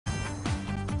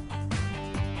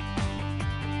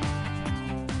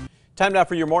Time now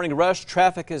for your morning rush.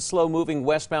 Traffic is slow moving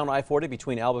westbound I-40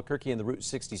 between Albuquerque and the Route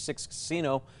 66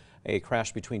 casino. A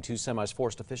crash between two semis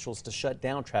forced officials to shut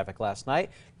down traffic last night,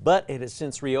 but it has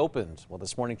since reopened. Well,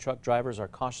 this morning truck drivers are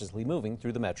cautiously moving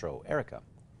through the metro. Erica.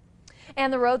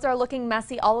 And the roads are looking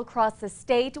messy all across the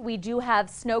state. We do have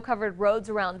snow-covered roads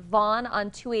around Vaughn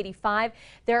on 285.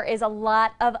 There is a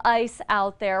lot of ice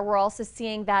out there. We're also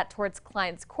seeing that towards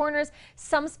Clients Corners.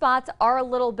 Some spots are a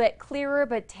little bit clearer,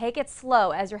 but take it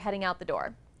slow as you're heading out the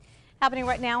door. Happening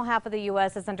right now, half of the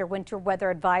U.S. is under winter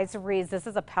weather advisories. This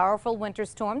is a powerful winter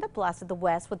storm that blasted the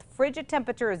west with frigid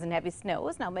temperatures, and heavy snow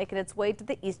is now making its way to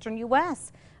the eastern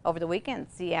U.S. Over the weekend,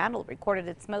 Seattle recorded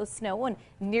its most snow in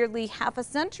nearly half a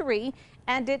century,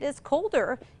 and it is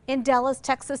colder in Dallas,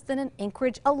 Texas than in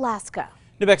Anchorage, Alaska.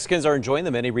 New Mexicans are enjoying the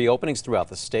many reopenings throughout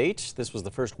the state. This was the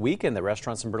first weekend that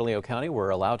restaurants in Bernalillo County were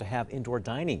allowed to have indoor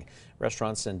dining.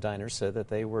 Restaurants and diners said that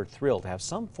they were thrilled to have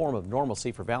some form of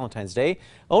normalcy for Valentine's Day.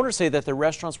 Owners say that their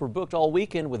restaurants were booked all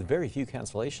weekend with very few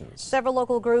cancellations. Several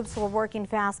local groups were working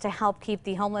fast to help keep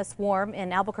the homeless warm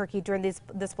in Albuquerque during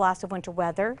this blast of winter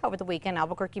weather. Over the weekend,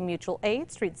 Albuquerque Mutual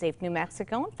Aid, Street Safe New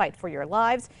Mexico, and Fight for Your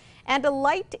Lives, and a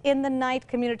Light in the Night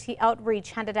community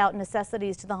outreach handed out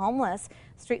necessities to the homeless.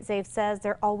 Street Safe says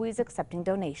they're always accepting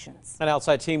donations. An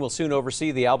outside team will soon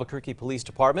oversee the Albuquerque Police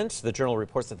Department. The Journal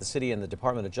reports that the city and the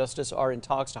Department of Justice are in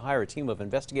talks to hire a team of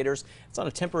investigators. It's on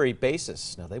a temporary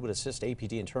basis. Now, they would assist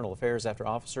APD Internal Affairs after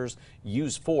officers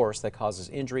use force that causes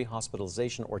injury,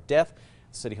 hospitalization, or death.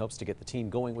 The city hopes to get the team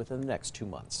going within the next 2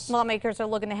 months. Lawmakers are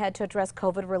looking ahead to address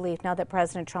COVID relief now that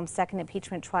President Trump's second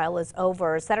impeachment trial is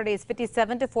over. Saturday's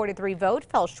 57-43 vote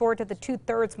fell short of the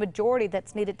two-thirds majority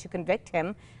that's needed to convict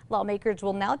him. Lawmakers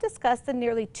will now discuss the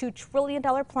nearly $2 trillion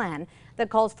plan that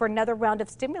calls for another round of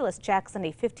stimulus checks and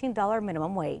a $15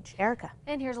 minimum wage. Erica.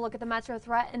 And here's a look at the Metro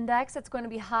Threat Index. It's going to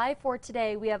be high for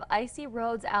today. We have icy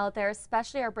roads out there,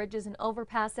 especially our bridges and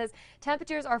overpasses.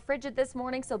 Temperatures are frigid this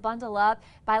morning, so bundle up.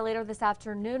 By later this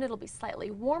afternoon, it'll be slightly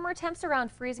warmer. Temps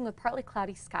around freezing with partly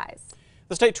cloudy skies.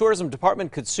 The State Tourism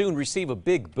Department could soon receive a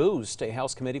big boost. A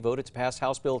House committee voted to pass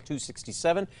House Bill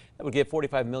 267 that would give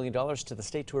 $45 million to the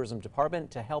State Tourism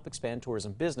Department to help expand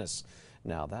tourism business.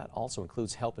 Now, that also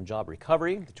includes help and job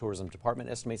recovery. The Tourism Department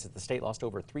estimates that the state lost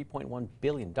over $3.1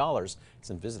 billion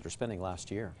in visitor spending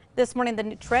last year. This morning,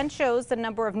 the trend shows the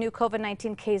number of new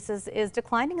COVID-19 cases is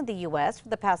declining in the U.S. For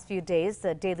the past few days,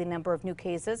 the daily number of new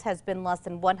cases has been less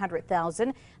than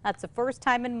 100,000. That's the first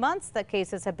time in months that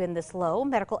cases have been this low.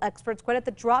 Medical experts credit the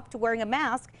drop to wearing a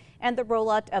mask and the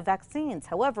rollout of vaccines.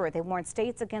 However, they warn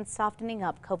states against softening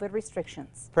up COVID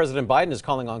restrictions. President Biden is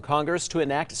calling on Congress to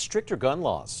enact stricter gun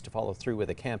laws. To follow through with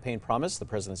a campaign promise, the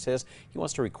president says he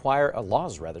wants to require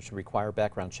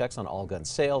background checks on all gun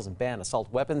sales and ban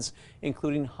assault weapons,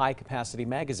 including high-capacity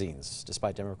magazines.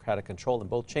 Despite Democratic control in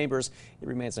both chambers, it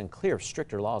remains unclear if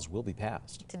stricter laws will be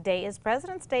passed. Today is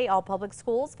President's Day. All public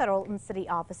schools, federal and city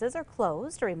offices are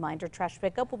closed. A reminder, trash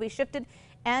pickup will be shifted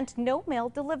and no mail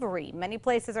delivery. Many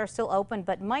places are still open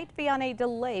but might be on a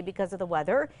delay because of the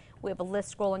weather. We have a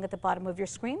list scrolling at the bottom of your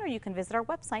screen, or you can visit our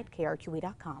website,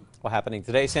 KRQE.com. Well, happening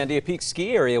today, Sandia Peak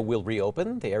ski area will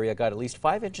reopen. The area got at least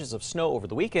 5 inches of snow over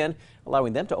the weekend,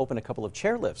 allowing them to open a couple of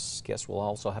chairlifts. Guests will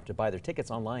also have to buy their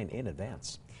tickets online in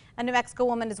advance. A New Mexico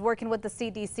woman is working with the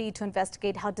CDC to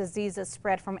investigate how diseases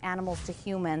spread from animals to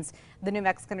humans. The New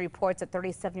Mexican reports that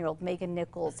 37-year-old Megan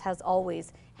Nichols has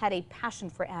always had a passion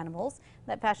for animals.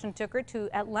 That passion took her to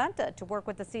Atlanta to work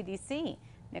with the CDC.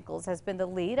 Nichols has been the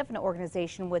lead of an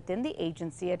organization within the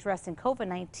agency addressing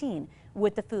COVID-19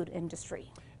 with the food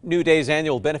industry. New Day's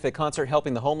annual benefit concert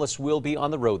Helping the Homeless will be on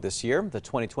the road this year. The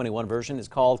 2021 version is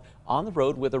called On the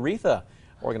Road with Aretha.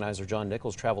 Organizer John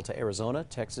Nichols traveled to Arizona,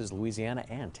 Texas, Louisiana,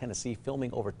 and Tennessee,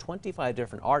 filming over 25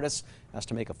 different artists as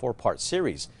to make a 4-part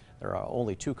series. There are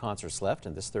only 2 concerts left,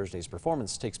 and this Thursday's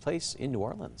performance takes place in New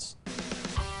Orleans.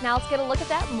 Now let's get a look at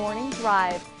that morning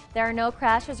drive. There are no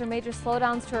crashes or major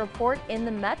slowdowns to report in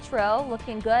the metro.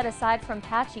 Looking good aside from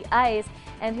patchy ice.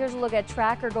 And here's a look at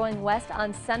Tracker going west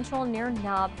on Central near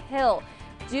Nob Hill.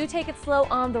 Do take it slow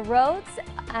on the roads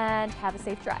and have a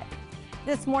safe drive.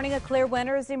 This morning, a clear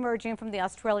winner is emerging from the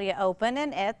Australia Open,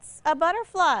 and it's a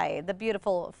butterfly. The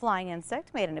beautiful flying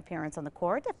insect made an appearance on the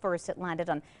court. At first, it landed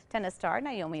on tennis star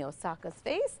Naomi Osaka's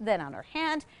face, then on her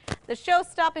hand. The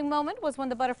show-stopping moment was when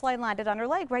the butterfly landed on her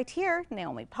leg right here.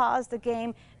 Naomi paused the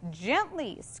game,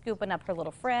 gently scooping up her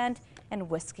little friend and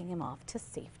whisking him off to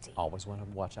safety. Always want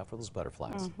to watch out for those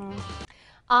butterflies.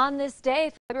 On this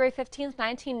day, February 15th,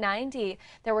 1990,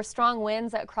 there were strong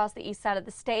winds across the east side of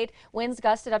the state. Winds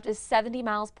gusted up to 70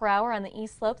 miles per hour on the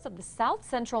east slopes of the south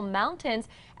central mountains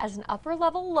as an upper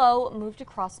level low moved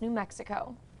across New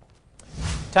Mexico.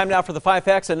 Time now for the 5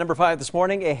 facts at number 5 this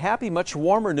morning. A happy, much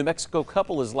warmer New Mexico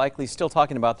couple is likely still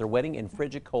talking about their wedding in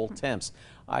frigid cold temps.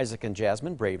 Isaac and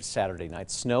Jasmine braved Saturday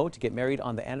night snow to get married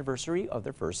on the anniversary of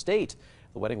their first date.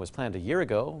 The wedding was planned a year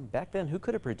ago. Back then, who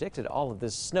could have predicted all of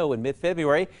this snow in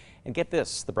mid-February? And get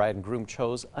this, the bride and groom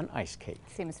chose an ice cake.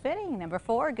 Seems fitting. Number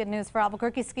 4, good news for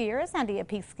Albuquerque skiers. Sandia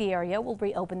Peak ski area will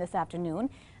reopen this afternoon.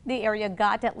 The area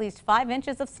got at least 5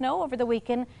 inches of snow over the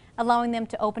weekend, allowing them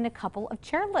to open a couple of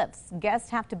chairlifts. Guests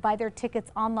have to buy their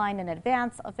tickets online in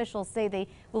advance. Officials say they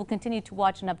will continue to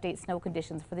watch and update snow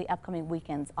conditions for the upcoming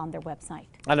weekends on their website.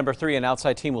 At number 3, an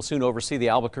outside team will soon oversee the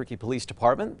Albuquerque Police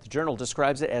Department. The Journal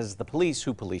describes it as the police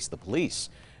who police the police.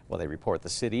 Well, they report the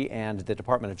city and the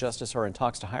Department of Justice are in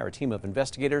talks to hire a team of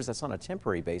investigators that's on a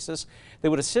temporary basis. They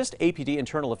would assist APD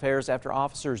Internal Affairs after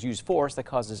officers use force that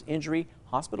causes injury,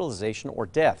 hospitalization, or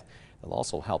death. They'll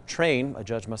also help train. A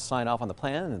judge must sign off on the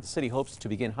plan, and the city hopes to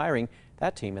begin hiring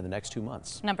that team in the next 2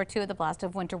 months. Number 2, the blast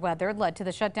of winter weather led to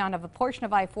the shutdown of a portion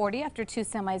of I-40 after 2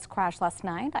 semis crashed last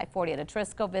night. I-40 at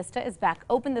Atrisco Vista is back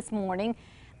open this morning.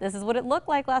 This is what it looked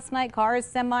like last night. Cars,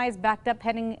 semis backed up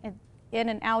heading in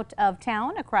and out of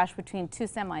town. A crash between 2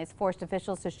 semis forced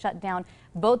officials to shut down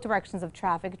both directions of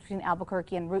traffic between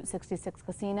Albuquerque and Route 66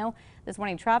 Casino. This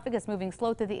morning, traffic is moving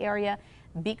slow through the area.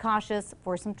 Be cautious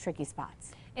for some tricky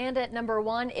spots. And at number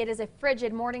 1, it is a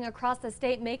frigid morning across the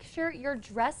state. Make sure you're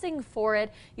dressing for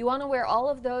it. You want to wear all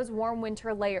of those warm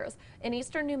winter layers. In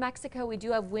eastern New Mexico, we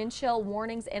do have wind chill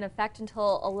warnings in effect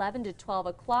until 11 to 12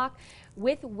 o'clock.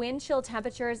 With wind chill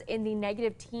temperatures in the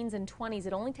negative teens and 20s,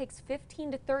 it only takes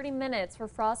 15 to 30 minutes for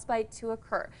frostbite to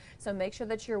occur. So make sure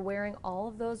that you're wearing all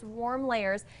of those warm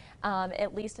layers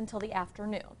at least until the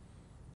afternoon.